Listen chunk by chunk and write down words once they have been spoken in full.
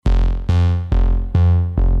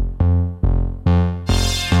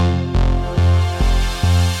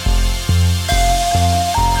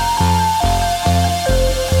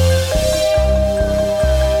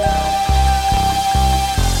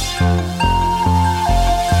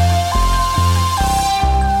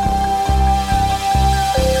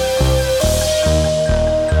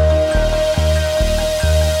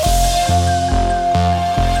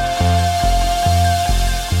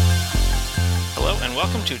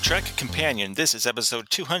Trek Companion. This is episode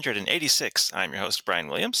 286. I'm your host, Brian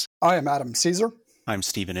Williams. I am Adam Caesar. I'm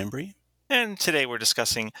Stephen Embry. And today we're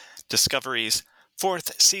discussing Discovery's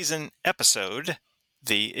 4th season episode,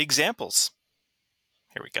 The Examples.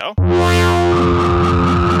 Here we go.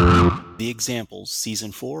 The Examples,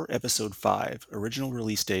 Season 4, Episode 5. Original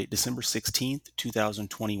release date, December 16th,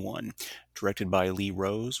 2021. Directed by Lee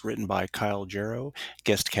Rose. Written by Kyle Jarrow.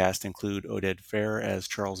 Guest cast include Oded Fehr as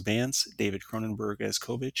Charles Vance, David Cronenberg as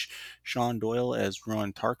Kovich, Sean Doyle as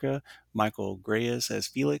Ruan Tarka, Michael Grayes as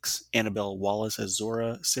Felix, Annabelle Wallace as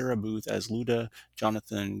Zora, Sarah Booth as Luda,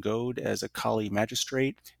 Jonathan Goad as Akali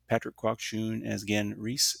Magistrate, Patrick Kwok-Shun as Gen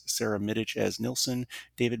Reese, Sarah Middich as Nilsson,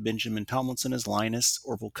 David Benjamin Tomlinson as Linus,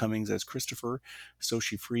 Orville Cummings as Christopher,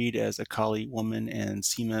 Soshi Freed as Akali Woman, and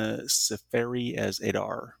Seema Seferi as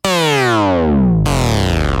Adar.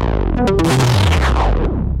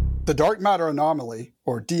 The Dark Matter Anomaly,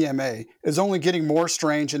 or DMA, is only getting more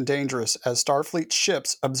strange and dangerous as Starfleet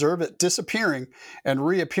ships observe it disappearing and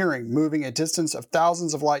reappearing, moving a distance of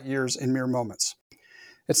thousands of light years in mere moments.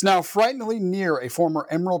 It's now frighteningly near a former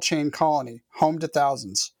Emerald Chain colony, home to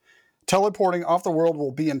thousands. Teleporting off the world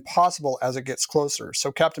will be impossible as it gets closer,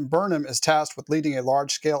 so Captain Burnham is tasked with leading a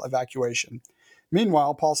large-scale evacuation.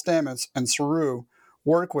 Meanwhile, Paul Stamets and Saru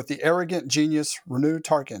work with the arrogant genius Renu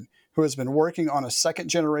Tarkin, who has been working on a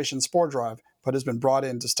second-generation spore drive, but has been brought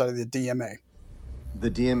in to study the DMA. The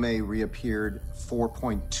DMA reappeared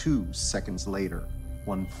 4.2 seconds later,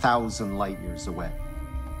 1,000 light years away.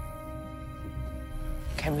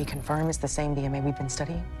 Can we confirm it's the same DMA we've been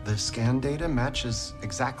studying? The scan data matches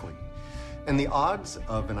exactly. And the odds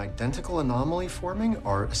of an identical anomaly forming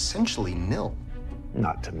are essentially nil.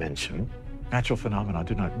 Not to mention, natural phenomena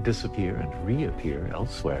do not disappear and reappear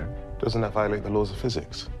elsewhere. Doesn't that violate the laws of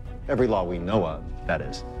physics? Every law we know of, that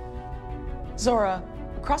is. Zora,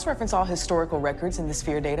 cross-reference all historical records in the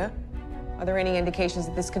sphere data. Are there any indications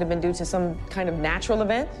that this could have been due to some kind of natural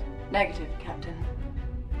event? Negative, Captain.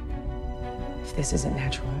 If this isn't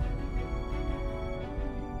natural,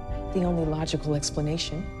 the only logical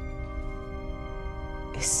explanation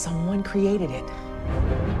is someone created it.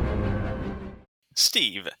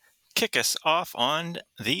 Steve, kick us off on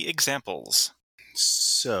The Examples.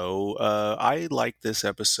 So, I like this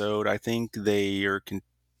episode. I think they are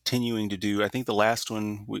continuing to do, I think the last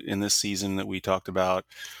one in this season that we talked about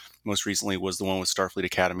most recently was the one with Starfleet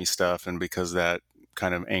Academy stuff, and because that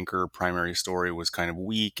kind of anchor primary story was kind of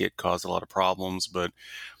weak, it caused a lot of problems. But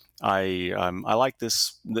I like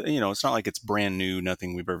this. It's not like it's brand new,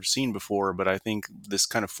 nothing we've ever seen before, but I think this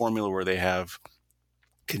kind of formula where they have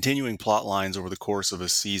continuing plot lines over the course of a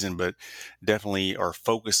season, but definitely are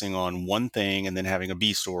focusing on one thing and then having a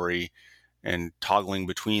B story and toggling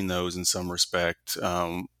between those in some respect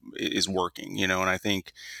is working, and I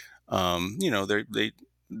think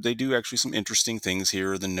they do actually some interesting things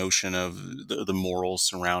here. The notion of the morals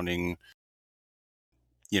surrounding,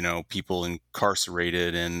 people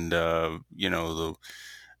incarcerated and,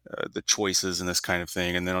 the choices and this kind of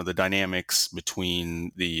thing. And then the dynamics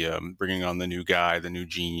between the bringing on the new guy, the new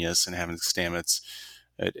genius, and having Stamets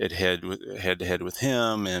at head to head with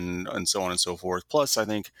him and so on and so forth. Plus, I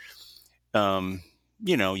think,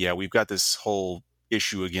 we've got this whole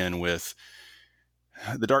issue again with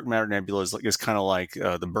the Dark Matter Nebula is kind of like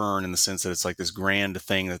the Burn in the sense that it's like this grand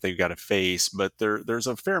thing that they've got to face, but there's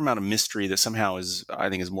a fair amount of mystery that somehow is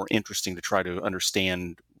more interesting to try to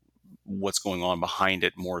understand what's going on behind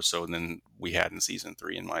it more so than we had in season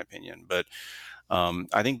 3, in my opinion. But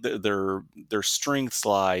I think their strengths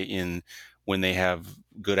lie in when they have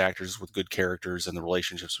good actors with good characters and the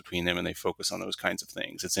relationships between them, and they focus on those kinds of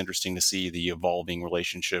things. It's interesting to see the evolving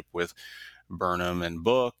relationship with Burnham and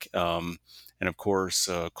Book. And of course,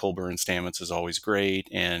 Culber and Stamets is always great,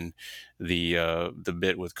 and the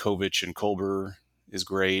bit with Kovich and Culber is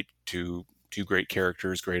great. Two great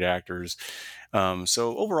characters, great actors.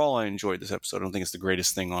 So overall, I enjoyed this episode. I don't think it's the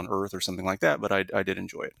greatest thing on Earth or something like that, but I did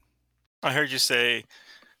enjoy it. I heard you say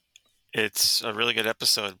it's a really good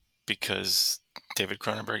episode because David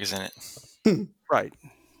Cronenberg is in it. Right.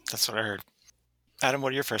 That's what I heard. Adam,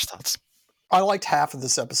 what are your first thoughts? I liked half of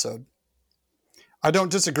this episode. I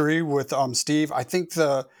don't disagree with Steve. I think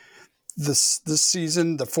this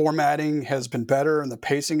season, the formatting has been better and the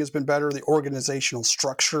pacing has been better. The organizational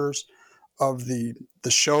structures of the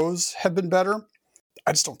shows have been better.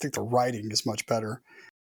 I just don't think the writing is much better.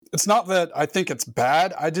 It's not that I think it's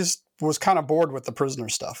bad. I just was kind of bored with the prisoner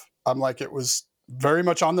stuff. I'm like, it was very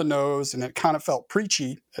much on the nose and it kind of felt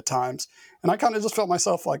preachy at times. And I kind of just felt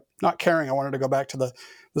myself like not caring. I wanted to go back to the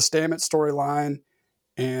Stamets storyline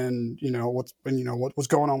and what was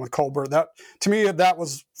going on with Culber. That to me, that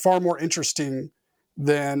was far more interesting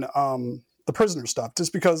than the prisoner stuff,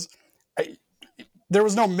 just because there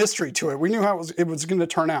was no mystery to it. We knew how it was going to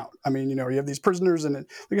turn out. I mean, you have these prisoners, and like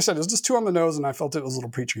I said, it was just too on the nose, and I felt it was a little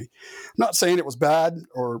preachy. I'm not saying it was bad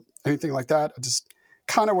or anything like that. I just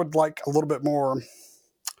kind of would like a little bit more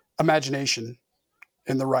imagination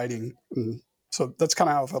in the writing. And so that's kind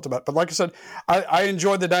of how I felt about it. But like I said, I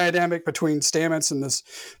enjoyed the dynamic between Stamets and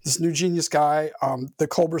this new genius guy. The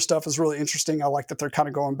Culber stuff is really interesting. I like that they're kind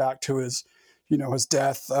of going back to his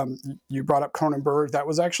death. You brought up Cronenberg. That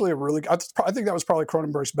was actually I think that was probably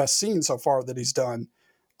Cronenberg's best scene so far that he's done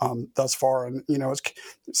thus far. And, it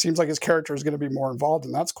seems like his character is going to be more involved,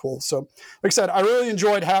 and that's cool. So like I said, I really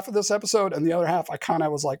enjoyed half of this episode, and the other half I kind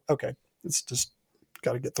of was like, okay, it's just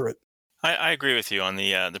got to get through it. I agree with you on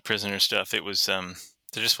the prisoner stuff. It was there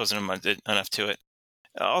just wasn't enough to it.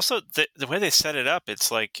 Also, the way they set it up,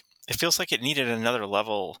 it's like it feels like it needed another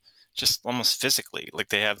level, just almost physically. Like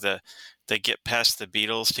they get past the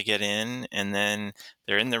Beatles to get in, and then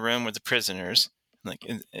they're in the room with the prisoners. Like,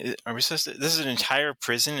 are we supposed to? This is an entire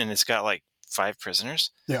prison, and it's got like 5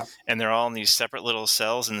 prisoners. Yeah, and they're all in these separate little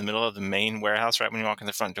cells in the middle of the main warehouse, right when you walk in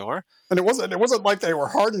the front door. And it wasn't like they were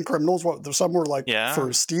hardened criminals. Some were like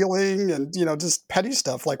for stealing and just petty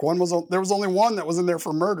stuff. Like there was only one that was in there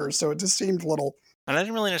for murder, so it just seemed a little. And I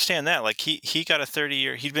didn't really understand that. Like he got a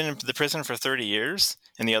 30-year. He'd been in the prison for 30 years,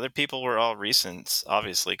 and the other people were all recents,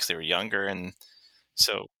 obviously, because they were younger, and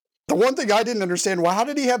so. The one thing I didn't understand, well, how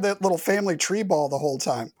did he have that little family tree ball the whole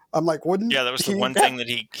time? I'm like, wouldn't? Yeah, that was the one thing that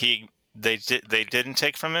they didn't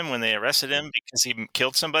take from him when they arrested him because he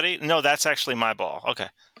killed somebody. No, that's actually my ball. Okay.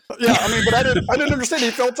 Yeah, I mean, but I didn't understand.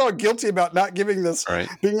 He felt all guilty about not giving this,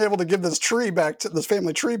 being able to give this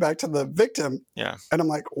family tree back to the victim. Yeah. And I'm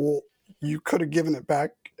like, well, you could have given it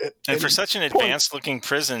back. And for such an advanced looking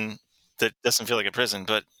prison that doesn't feel like a prison,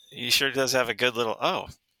 but he sure does have a good little,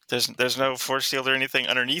 there's no force shield or anything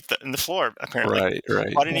underneath in the floor, apparently.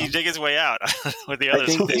 Right. Why didn't he dig his way out with the others?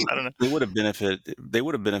 I don't know. They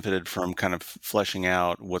would have benefited from kind of fleshing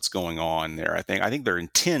out what's going on there. I think their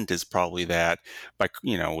intent is probably that by,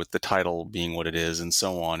 with the title being what it is and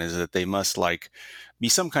so on, is that they must be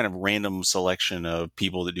some kind of random selection of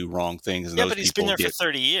people that do wrong things. And yeah, but he's been there for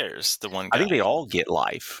 30 years, the one guy. I think they all get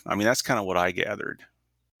life. I mean, that's kind of what I gathered.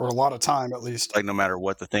 For a lot of time, at least. Like no matter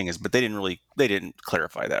what the thing is, but they didn't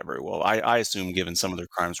clarify that very well. I assume, given some of their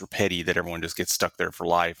crimes were petty, that everyone just gets stuck there for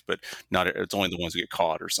life, but it's only the ones who get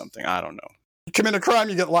caught or something. I don't know. You commit a crime,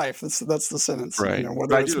 you get life. That's the sentence. Right.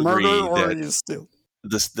 Whether it's murder or you steal.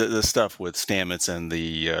 The stuff with Stamets and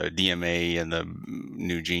the DMA and the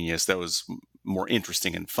new genius, that was more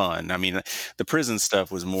interesting and fun. I mean, the prison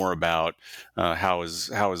stuff was more about how is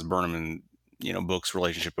Burnham and Book's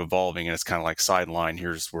relationship evolving, and it's kind of like sideline.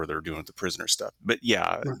 Here's where they're doing with the prisoner stuff. But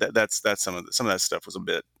yeah, that's some of that stuff was a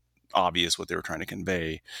bit obvious what they were trying to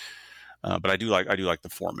convey. But I do like the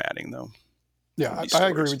formatting though. Yeah, I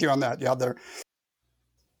agree with you on that. Yeah, they're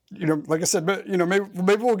like I said, but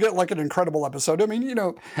maybe we'll get like an incredible episode. I mean,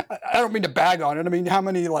 I don't mean to bag on it. I mean, how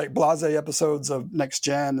many like blasé episodes of Next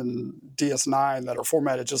Gen and DS9 that are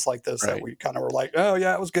formatted just like this that we kind of were like, oh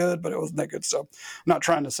yeah, it was good, but it wasn't that good. So I'm not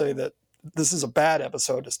trying to say that this is a bad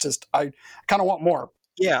episode. It's just I kind of want more.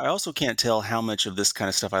 Yeah, I also can't tell how much of this kind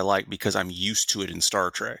of stuff I like because I'm used to it in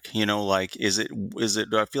Star Trek. Like is it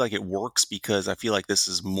do I feel like it works because I feel like this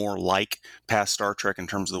is more like past Star Trek in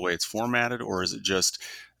terms of the way it's formatted, or is it just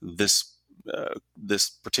this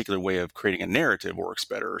particular way of creating a narrative works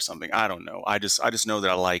better or something? I don't know. I just know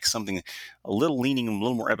that I like something a little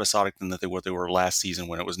more episodic than what they were last season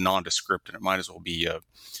when it was nondescript, and it might as well be a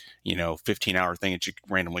 15-hour thing that you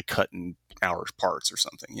randomly cut in hours parts or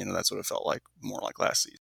something. That's what it felt like, more like last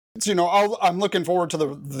season. So, I'm looking forward to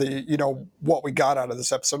the what we got out of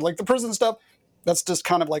this episode. Like the prison stuff, that's just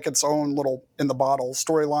kind of like its own little in the bottle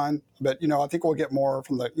storyline. But I think we'll get more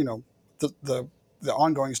from the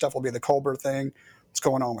ongoing stuff will be the Culber thing, what's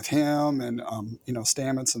going on with him, and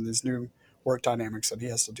Stamets and these new work dynamics that he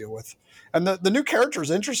has to deal with. And the new character is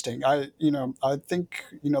interesting. I think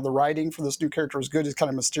the writing for this new character is good. He's kind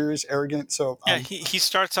of mysterious, arrogant. So yeah, he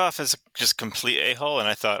starts off as just complete a-hole, and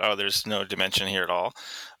I thought, there's no dimension here at all.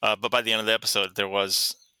 But by the end of the episode, there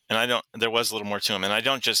was a little more to him, and I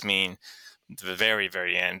don't just mean the very,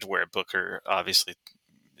 very end where Booker obviously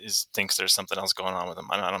thinks there's something else going on with him.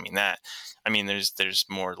 I don't mean that. I mean there's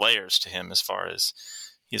more layers to him as far as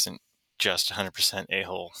he isn't just 100%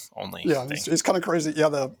 a-hole only. Yeah, it's kind of crazy. Yeah,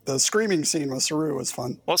 the screaming scene with Saru was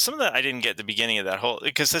fun. Well, some of that I didn't get at the beginning of that whole,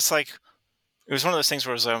 because it's like it was one of those things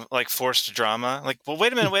where it was like forced drama. Like, well,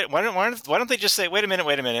 wait a minute, why don't they just say, wait a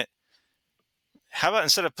minute, how about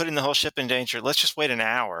instead of putting the whole ship in danger, let's just wait an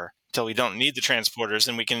hour till we don't need the transporters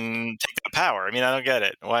and we can take the power. I mean, I don't get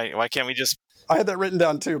it. Why can't we just... I had that written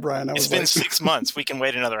down too, Brian. It's been 6 months. We can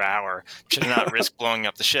wait another hour. Should not risk blowing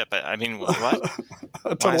up the ship. I mean, what?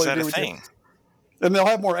 Why is that a thing? And they'll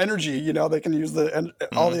have more energy, they can use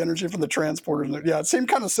all the energy from the transporters. Yeah, it seemed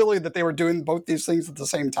kind of silly that they were doing both these things at the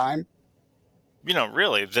same time.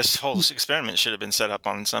 Really, this whole experiment should have been set up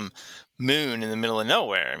on some moon in the middle of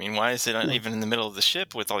nowhere. I mean, why is it even in the middle of the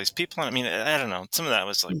ship with all these people? I mean, I don't know. Some of that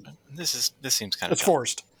was like, this seems kind of... It's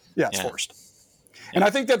forced. Yeah, it's forced. And I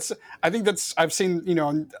think that's, I've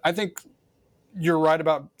seen, I think you're right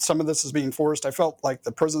about some of this as being forced. I felt like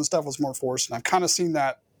the prison stuff was more forced, and I've kind of seen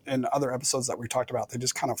that in other episodes that we talked about. They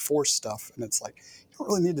just kind of force stuff, and it's like, you don't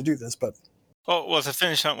really need to do this, but... Well, to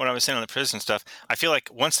finish up what I was saying on the prison stuff, I feel like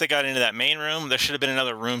once they got into that main room, there should have been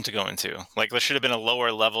another room to go into. Like, there should have been a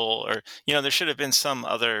lower level, or, there should have been some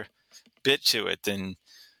other bit to it than...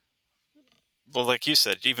 Well, like you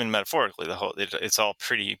said, even metaphorically, it's all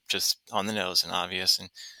pretty just on the nose and obvious. And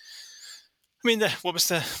I mean, what was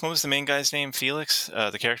the main guy's name? Felix,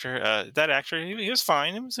 the character, that actor, he was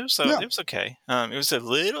fine. It was okay. It was a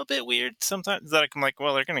little bit weird sometimes that I'm like,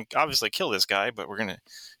 well, they're going to obviously kill this guy, but we're going to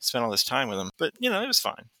spend all this time with him. But it was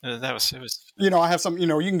fine. It was. I have some. You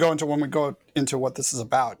can go into when we go into what this is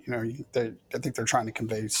about. I think they're trying to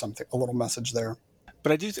convey a little message there.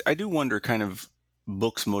 But I do wonder kind of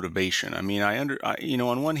Book's motivation. I mean,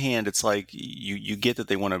 on one hand, it's like you get that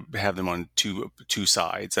they want to have them on two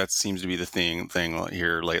sides. That seems to be the thing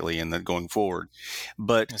here lately and then going forward.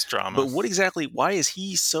 But it's drama. But what exactly? Why is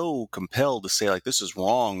he so compelled to say like this is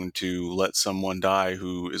wrong to let someone die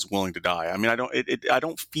who is willing to die? I mean, I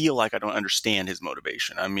don't feel like I don't understand his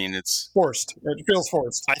motivation. I mean, it's forced. It feels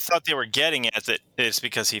forced. I thought they were getting at that it's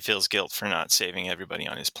because he feels guilt for not saving everybody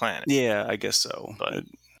on his planet. Yeah, I guess so. But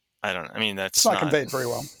I don't know. I mean, that's not conveyed very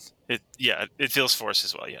well. It feels forced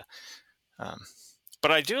as well. Yeah.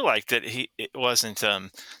 But I do like that it wasn't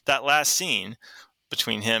that last scene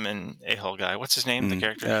between him and a-hole guy. What's his name? The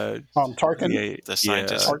character? Tarkin. Yeah, the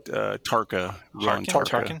scientist. Tarka.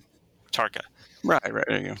 Tarka. Right.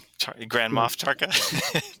 There you go. Grand Moff Tarka.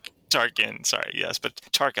 Tarkin. Sorry. Yes, but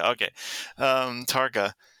Tarka. Okay.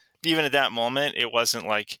 Tarka. Even at that moment, it wasn't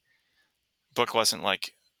like Book wasn't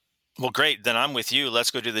like, well, great, then I'm with you.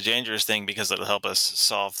 Let's go do the dangerous thing because it'll help us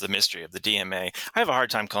solve the mystery of the DMA. I have a hard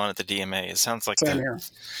time calling it the DMA. It sounds like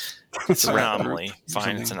it's an anomaly.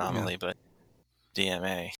 Fine, it's an anomaly, but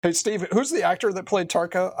DMA. Hey, Steve, who's the actor that played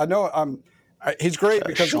Tarka? I know he's great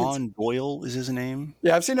because Sean Doyle is his name.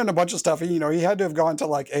 Yeah, I've seen him in a bunch of stuff. He had to have gone to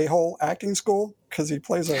like a-hole acting school because he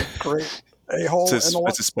plays a great a-hole. It's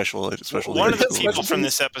a special. One of the people from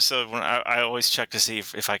this episode, when I always check to see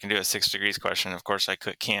if I can do a 6 degrees question. Of course, I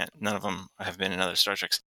can't. None of them have been in other Star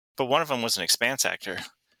Treks. But one of them was an Expanse actor.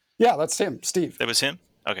 Yeah, that's him, Steve. That was him?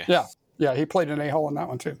 Okay. Yeah, he played an a-hole in that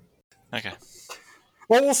one too. Okay.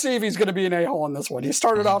 Well, we'll see if he's going to be an a-hole in this one. He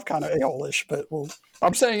started off kind of a-hole-ish, but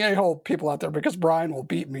I'm saying a-hole people out there because Brian will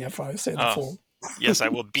beat me if I say the full. Yes, I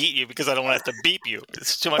will beat you because I don't want to have to beep you.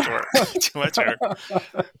 It's too much work. Too much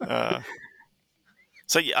work.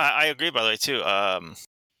 So I agree, by the way, too.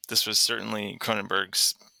 This was certainly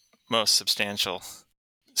Cronenberg's most substantial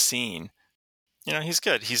scene. He's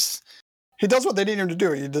good. He does what they need him to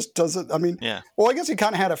do. He just does it. I mean, yeah. Well, I guess he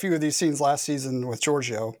kind of had a few of these scenes last season with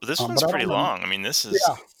Giorgio. This one's pretty long. I mean, this is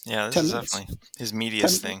this is definitely his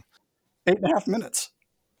meatiest thing. 8.5 minutes.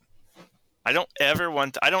 I don't ever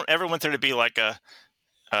want there to be like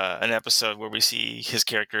an episode where we see his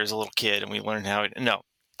character as a little kid and we learn how. No.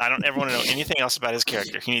 I don't ever want to know anything else about his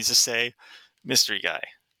character. He needs to say mystery guy,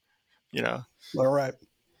 All right.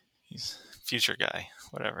 He's future guy,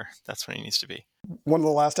 whatever. That's what he needs to be. One of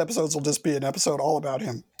the last episodes will just be an episode all about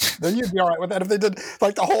him. Then you'd be all right with that. If they did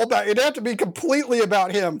like the whole it'd have to be completely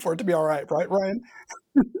about him for it to be all right, Ryan?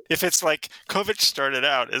 If it's like Kovic started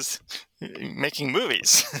out as making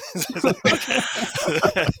movies.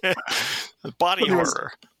 Body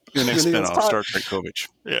horror. Your next spinoff, Star Trek Kovic.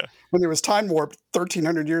 Yeah. When there was time warp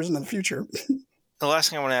 1,300 years into the future. The last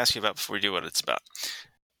thing I want to ask you about before we do what it's about.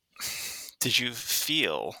 Did you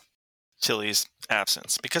feel Tilly's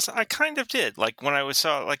absence? Because I kind of did. Like when I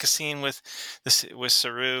saw like a scene with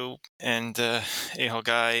Saru and a-hole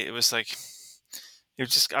guy, it was like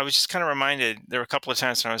I was just kind of reminded. There were a couple of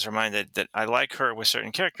times when I was reminded that I like her with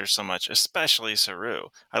certain characters so much, especially Saru.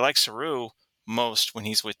 I like Saru most when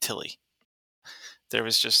he's with Tilly.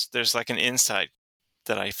 There's like an insight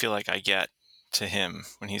that I feel like I get to him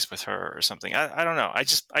when he's with her or something. I don't know. I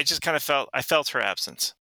just kind of felt her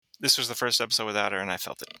absence. This was the first episode without her, and I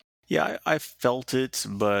felt it. Yeah, I felt it,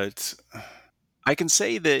 but I can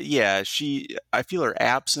say that, yeah, I feel her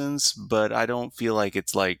absence, but I don't feel like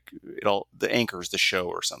it's like the anchors the show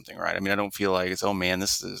or something, right? I mean, I don't feel like it's, oh man,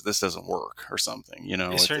 this doesn't work or something, you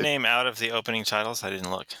know? Is her name out of the opening titles? I didn't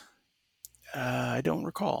look. I don't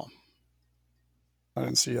recall. I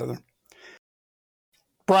didn't see either.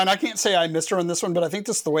 Brian, I can't say I missed her in this one, but I think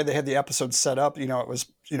this is the way they had the episode set up. It was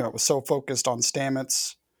so focused on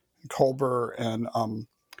Stamets, and Culber, and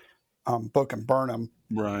Book and Burnham.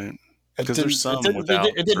 Right. Because there's some without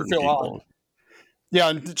it didn't feel people. odd. Yeah,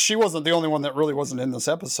 and she wasn't the only one that really wasn't in this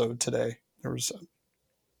episode today. There was,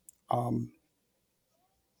 oh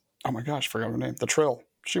my gosh, I forgot her name. The Trill.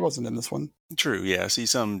 She wasn't in this one. True. Yeah. See,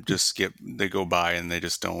 some just skip. They go by and they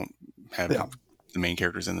just don't have the main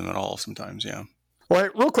characters in them at all. Sometimes, yeah. All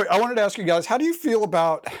right, real quick, I wanted to ask you guys, how do you feel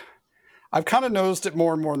about? I've kind of noticed it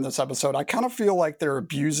more and more in this episode. I kind of feel like they're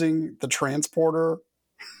abusing the transporter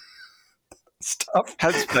stuff.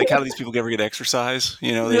 How do these people ever get exercise?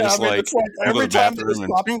 They just it's like every time they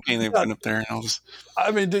stop and they put up there and all this.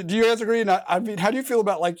 I mean, do you guys agree? I mean, how do you feel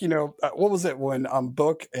about what was it when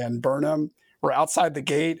Book and Burnham were outside the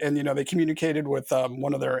gate and they communicated with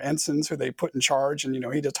one of their ensigns who they put in charge, and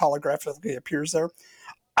he just holographically appears there.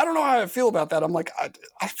 I don't know how I feel about that. I'm like,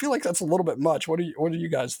 I feel like that's a little bit much. What do you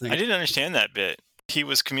guys think? I didn't understand that bit. He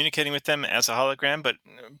was communicating with them as a hologram,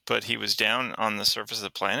 but he was down on the surface of the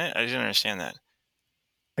planet. I didn't understand that.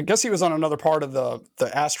 I guess he was on another part of the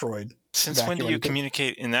asteroid. Since when do you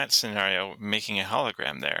communicate in that scenario, making a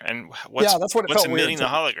hologram there? And what's emitting the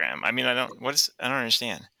hologram? I mean, I don't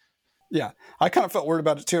understand. Yeah, I kind of felt weird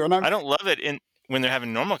about it too. And I don't love it when they're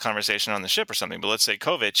having normal conversation on the ship or something. But let's say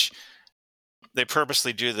Kovich, they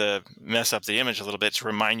purposely mess up the image a little bit to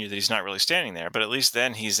remind you that he's not really standing there. But at least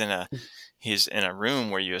then he's in a room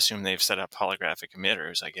where you assume they've set up holographic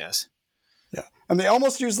emitters, I guess. Yeah, and they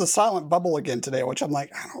almost used the silent bubble again today, which I'm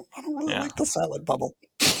like, I don't really like the silent bubble.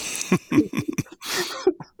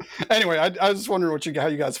 Anyway, I was just wondering how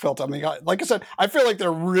you guys felt. I mean, like I said, I feel like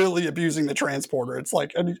they're really abusing the transporter. It's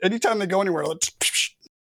like anytime they go anywhere,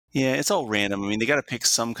 yeah, it's all random. I mean, they got to pick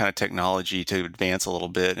some kind of technology to advance a little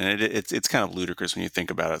bit, and it's kind of ludicrous when you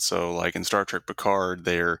think about it. So, like in Star Trek Picard,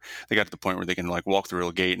 they got to the point where they can like walk through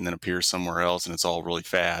a gate and then appear somewhere else, and it's all really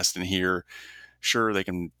fast. And here, sure, they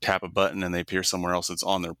can tap a button and they appear somewhere else that's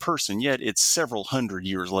on their person, yet it's several hundred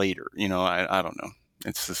years later. I don't know.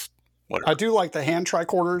 It's just whatever. I do like the hand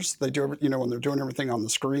tricorders. They do, when they're doing everything on the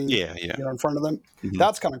screen. Yeah. In front of them. Mm-hmm.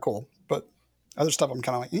 That's kind of cool. But other stuff, I'm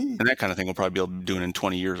kind of like, And that kind of thing we'll probably be able to do in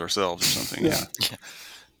 20 years ourselves or something.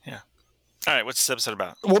 Yeah. All right, what's this episode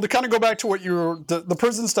about? Well, to kind of go back to what the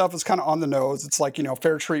prison stuff is kind of on the nose. It's like,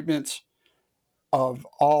 fair treatment of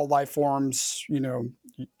all life forms. You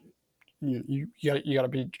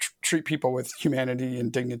got to treat people with humanity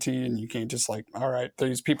and dignity, and you can't just like, all right,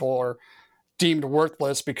 these people are deemed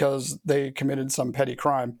worthless because they committed some petty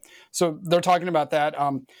crime. So they're talking about that.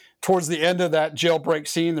 Towards the end of that jailbreak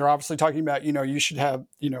scene, they're obviously talking about, you should have,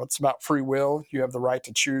 it's about free will. You have the right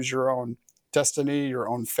to choose your own destiny, your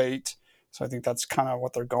own fate. So I think that's kind of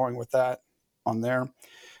what they're going with that on there.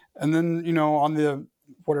 And then, on the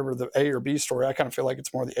whatever the A or B story, I kind of feel like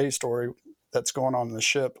it's more the A story that's going on in the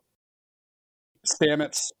ship.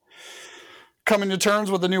 Stamets coming to terms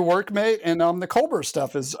with a new workmate, and the Culber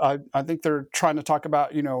stuff is I think they're trying to talk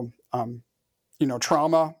about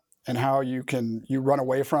trauma and how you run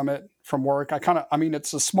away from it from work. I mean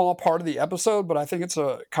it's a small part of the episode, but I think it's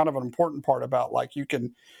a kind of an important part about like you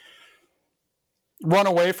can run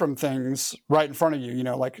away from things right in front of you.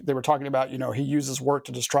 Like they were talking about, he uses work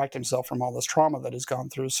to distract himself from all this trauma that he's gone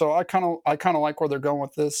through. So I kind of like where they're going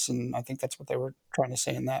with this, and I think that's what they were trying to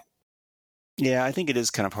say in that. Yeah, I think it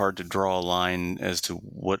is kind of hard to draw a line as to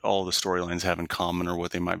what all the storylines have in common or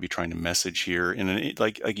what they might be trying to message here. And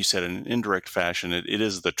like you said, in an indirect fashion, it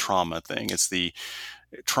is the trauma thing. It's the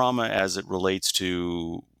trauma as it relates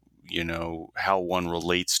to, how one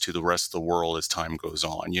relates to the rest of the world as time goes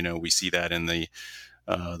on. We see that in the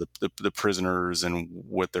prisoners and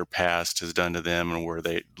what their past has done to them and where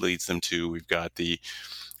they leads them to. We've got the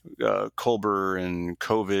Culber and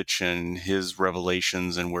Kovich and his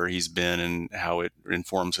revelations and where he's been and how it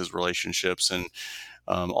informs his relationships, and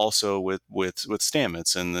also with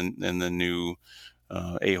Stamets and the new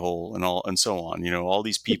a-hole and so on. All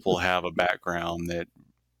these people have a background that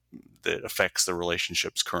affects the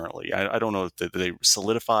relationships currently. I don't know if they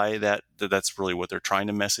solidify that's really what they're trying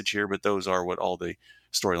to message here, but those are what all the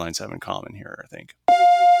storylines have in common here, I think.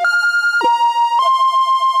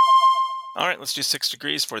 All right, let's do 6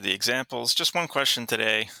 degrees for the examples. Just one question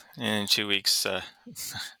today. In 2 weeks,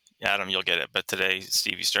 Adam, you'll get it. But today,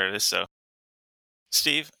 Steve, you started this. So,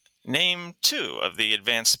 Steve, name 2 of the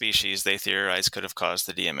advanced species they theorize could have caused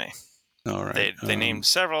the DMA. All right. They named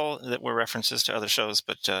several that were references to other shows,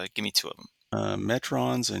 but give me 2 of them.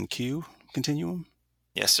 Metrons and Q continuum?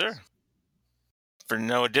 Yes, sir. For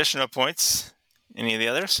no additional points, any of the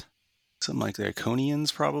others? Something like the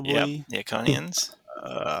Iconians, probably. Yep, the Iconians.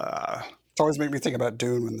 It always make me think about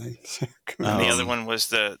Dune when they say And the other one was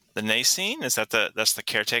the Nacine? Is that's the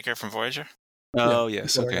caretaker from Voyager? Oh, Yeah,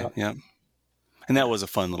 yes. that's what I Okay. got. Yeah. And that was a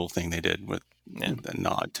fun little thing they did with Yeah. the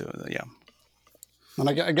nod to it. Yeah. And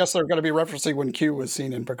I guess they're going to be referencing when Q was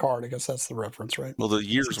seen in Picard. I guess that's the reference, right? Well, the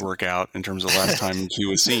years work out in terms of last time Q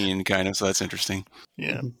was seen, kind of, so that's interesting.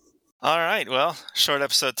 Yeah. All right. Well, short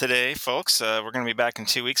episode today, folks. We're going to be back in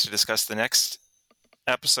 2 weeks to discuss the next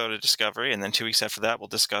episode of Discovery, and then 2 weeks after that, we'll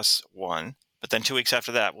discuss 1. But then 2 weeks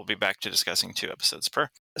after that, we'll be back to discussing 2 episodes per.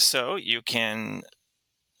 So you can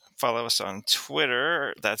follow us on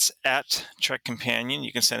Twitter. That's at Trek Companion.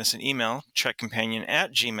 You can send us an email,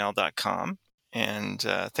 trekcompanion@gmail.com. And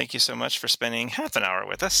thank you so much for spending half an hour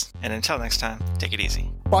with us. And until next time, take it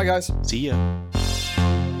easy. Bye, guys. See ya.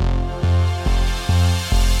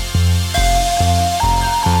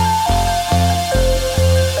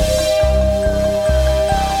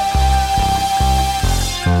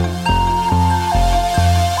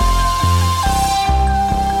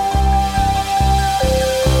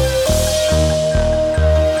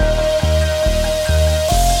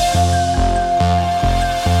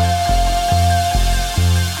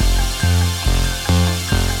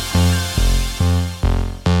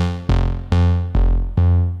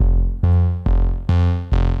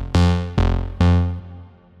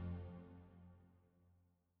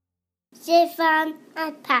 Stefan,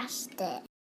 I passed it.